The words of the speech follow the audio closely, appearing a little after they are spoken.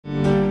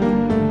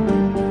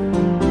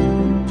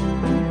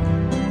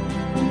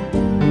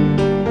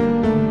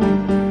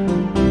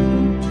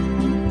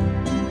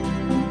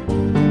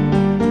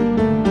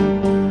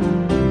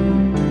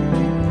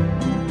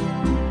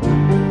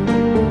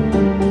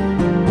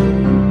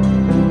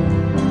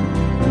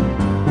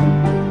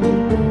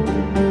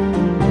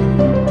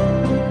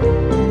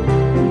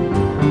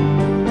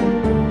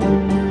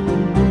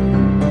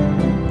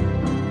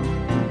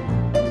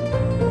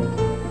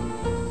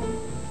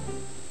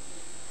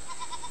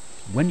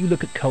When you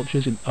look at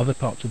cultures in other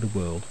parts of the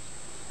world,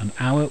 and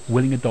our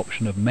willing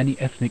adoption of many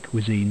ethnic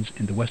cuisines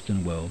in the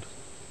Western world,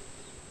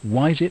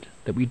 why is it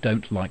that we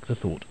don't like the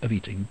thought of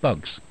eating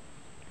bugs?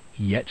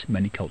 Yet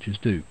many cultures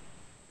do.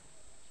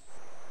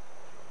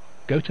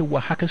 Go to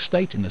Oaxaca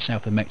state in the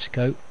south of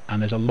Mexico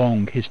and there's a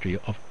long history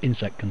of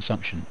insect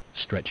consumption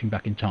stretching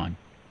back in time.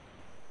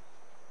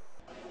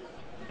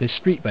 This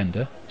street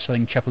vendor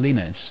selling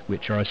chapulines,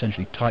 which are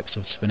essentially types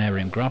of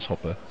spinarium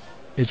grasshopper,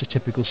 is a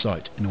typical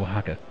sight in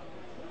Oaxaca.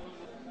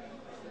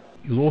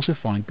 You'll also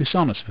find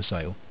gusanos for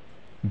sale,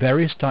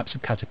 various types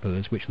of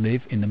caterpillars which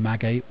live in the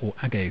maguey or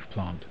agave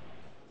plant.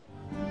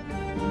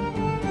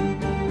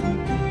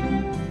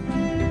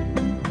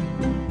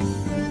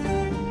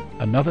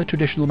 Another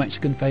traditional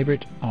Mexican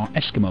favourite are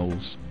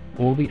Eskimos,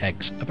 or the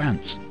eggs of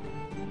ants,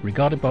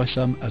 regarded by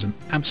some as an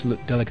absolute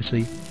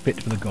delicacy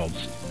fit for the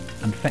gods,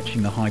 and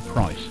fetching a high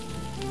price.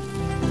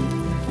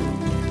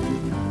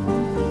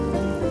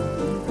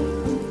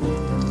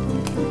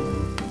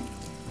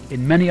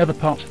 In many other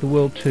parts of the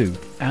world too,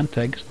 ant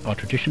eggs are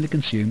traditionally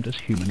consumed as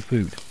human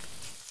food.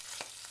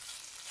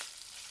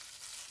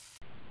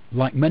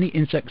 Like many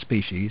insect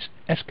species,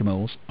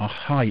 Eskimos are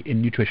high in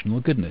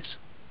nutritional goodness.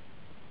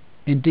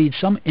 Indeed,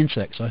 some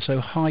insects are so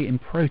high in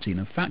protein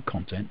and fat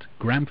content,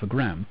 gram for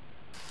gram,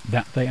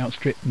 that they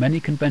outstrip many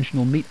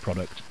conventional meat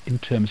products in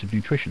terms of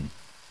nutrition.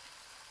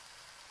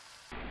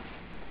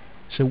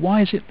 So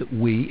why is it that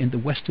we in the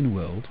Western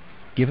world,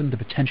 given the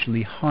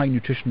potentially high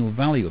nutritional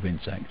value of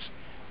insects,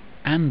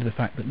 and the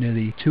fact that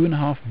nearly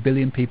 2.5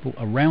 billion people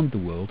around the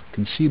world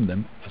consume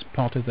them as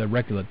part of their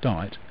regular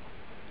diet,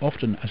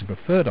 often as a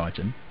preferred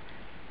item,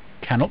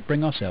 cannot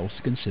bring ourselves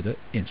to consider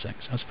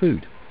insects as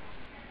food?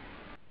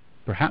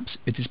 Perhaps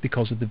it is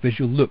because of the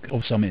visual look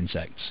of some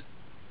insects.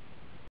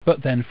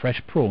 But then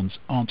fresh prawns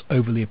aren't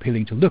overly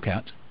appealing to look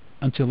at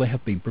until they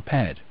have been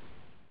prepared.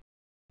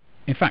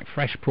 In fact,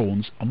 fresh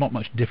prawns are not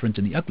much different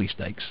in the ugly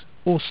stakes,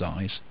 or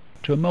size,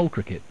 to a mole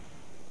cricket.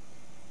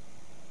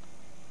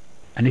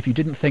 And if you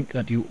didn't think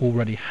that you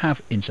already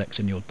have insects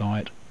in your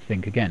diet,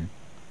 think again.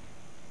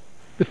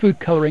 The food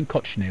colouring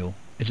cochineal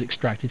is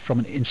extracted from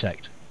an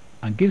insect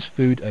and gives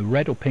food a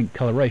red or pink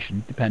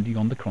coloration depending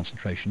on the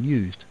concentration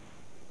used.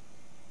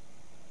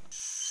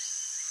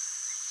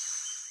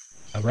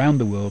 Around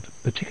the world,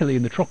 particularly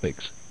in the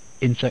tropics,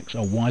 insects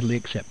are widely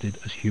accepted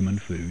as human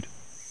food.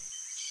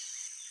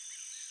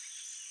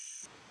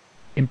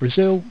 In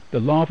Brazil, the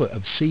larvae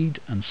of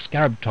seed and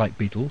scarab-type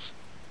beetles,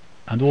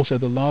 and also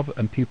the larvae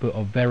and pupa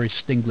of various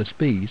stingless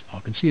bees,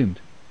 are consumed.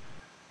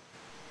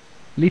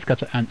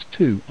 Leafcutter ants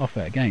too are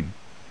fair game,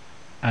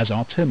 as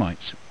are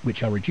termites,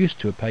 which are reduced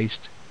to a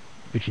paste,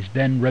 which is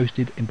then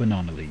roasted in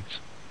banana leaves.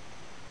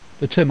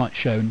 The termites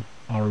shown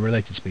are a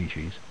related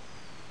species.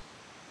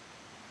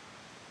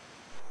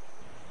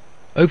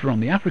 Over on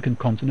the African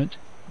continent,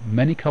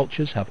 many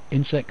cultures have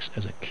insects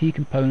as a key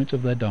component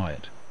of their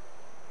diet.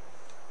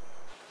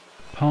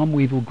 Palm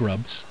weevil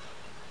grubs,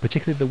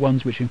 particularly the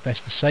ones which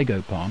infest the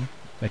sago palm,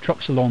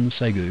 Metroxylon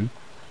sago,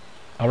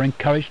 are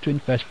encouraged to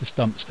infest the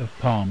stumps of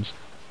palms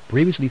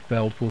previously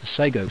felled for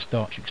sago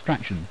starch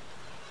extraction.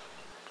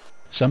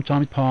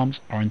 Sometimes palms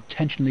are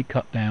intentionally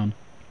cut down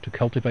to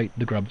cultivate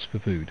the grubs for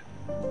food.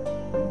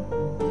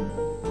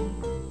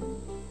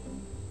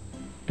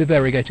 The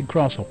variegated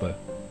grasshopper,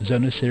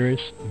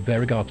 Zonocereus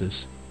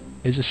variegatus,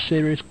 is a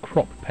serious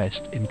crop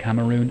pest in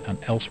Cameroon and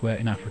elsewhere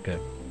in Africa,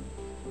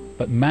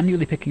 but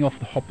manually picking off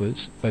the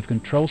hoppers both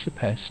controls the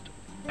pest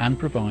and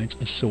provides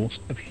a source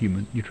of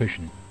human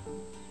nutrition.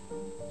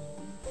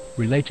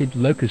 Related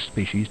locust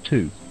species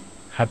too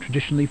have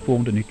traditionally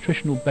formed a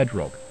nutritional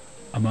bedrock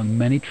among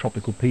many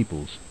tropical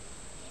peoples,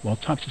 while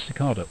types of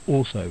cicada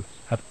also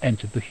have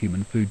entered the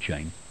human food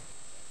chain.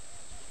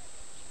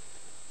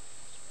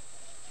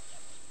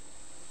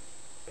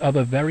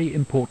 Other very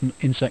important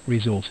insect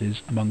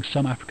resources among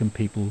some African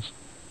peoples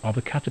are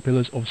the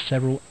caterpillars of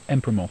several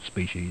emperor moth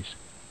species.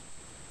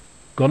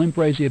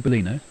 Gonembrasia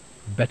bellina,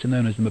 better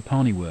known as the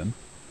Mopani worm,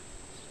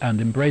 and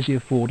Embrasia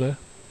forda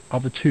are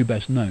the two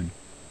best known.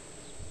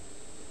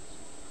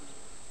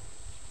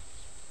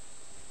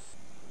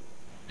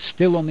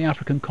 Still on the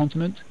African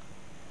continent,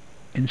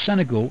 in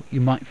Senegal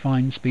you might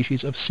find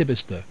species of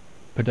Sibister,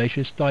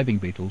 predaceous diving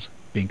beetles,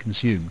 being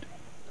consumed.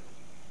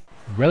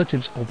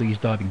 Relatives of these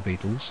diving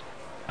beetles,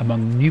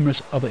 among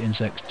numerous other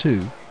insects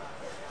too,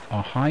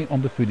 are high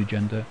on the food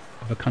agenda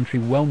of a country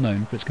well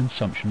known for its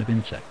consumption of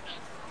insects,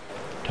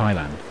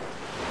 Thailand.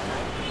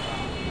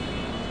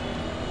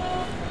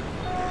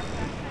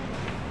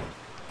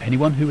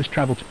 Anyone who has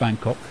travelled to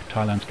Bangkok,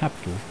 Thailand's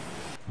capital,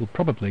 will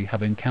probably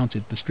have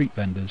encountered the street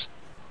vendors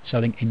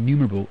selling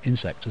innumerable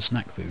insects as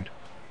snack food,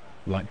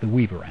 like the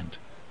weaver ant.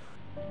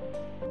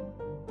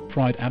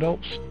 Fried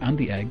adults and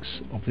the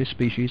eggs of this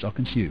species are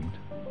consumed,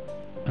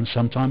 and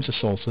sometimes a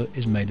salsa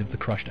is made of the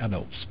crushed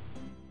adults.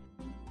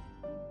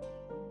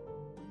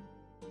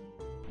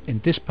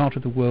 In this part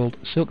of the world,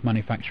 silk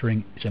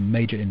manufacturing is a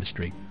major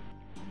industry,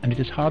 and it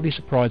is hardly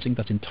surprising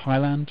that in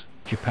Thailand,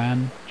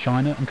 Japan,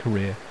 China and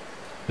Korea,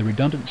 the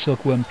redundant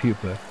silkworm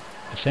pupa,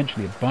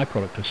 essentially a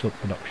byproduct of silk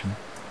production,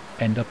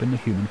 end up in the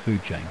human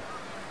food chain.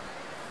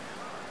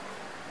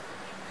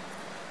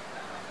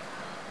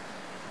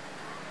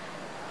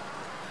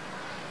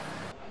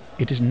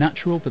 It is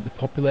natural that the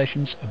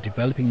populations of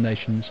developing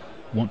nations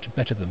want to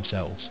better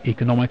themselves,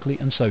 economically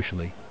and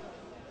socially.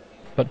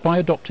 But by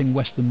adopting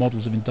Western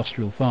models of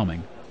industrial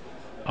farming,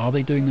 are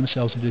they doing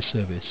themselves a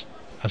disservice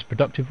as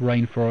productive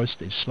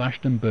rainforest is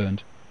slashed and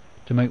burned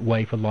to make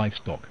way for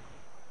livestock?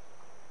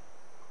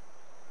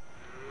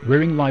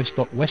 Rearing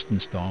livestock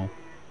Western style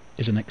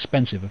is an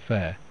expensive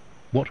affair,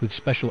 what with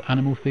special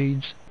animal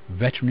feeds,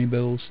 veterinary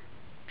bills,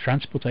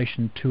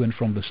 transportation to and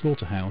from the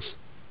slaughterhouse,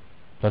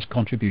 plus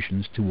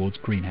contributions towards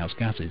greenhouse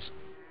gases.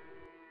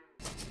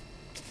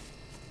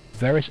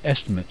 Various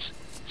estimates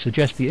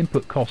suggest the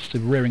input costs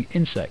of rearing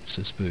insects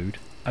as food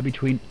are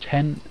between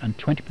 10 and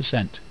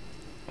 20%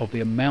 of the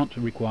amount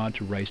required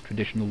to raise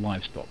traditional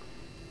livestock,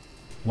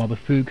 while the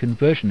food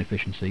conversion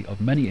efficiency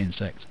of many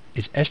insects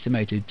is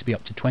estimated to be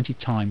up to 20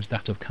 times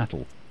that of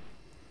cattle.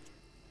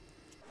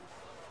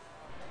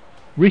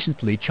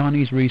 Recently,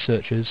 Chinese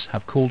researchers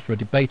have called for a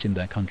debate in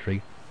their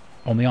country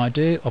on the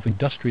idea of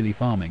industrially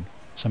farming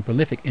some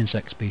prolific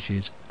insect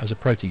species as a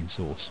protein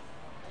source,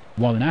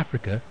 while in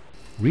Africa,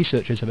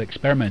 researchers have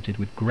experimented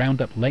with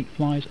ground-up lake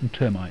flies and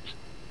termites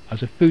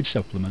as a food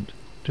supplement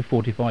to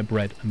fortify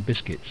bread and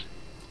biscuits.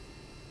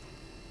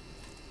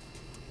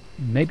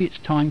 Maybe it's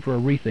time for a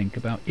rethink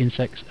about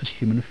insects as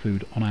human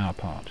food on our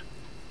part,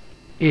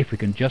 if we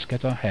can just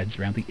get our heads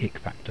around the ick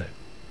factor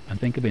and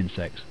think of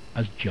insects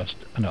as just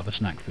another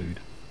snack food.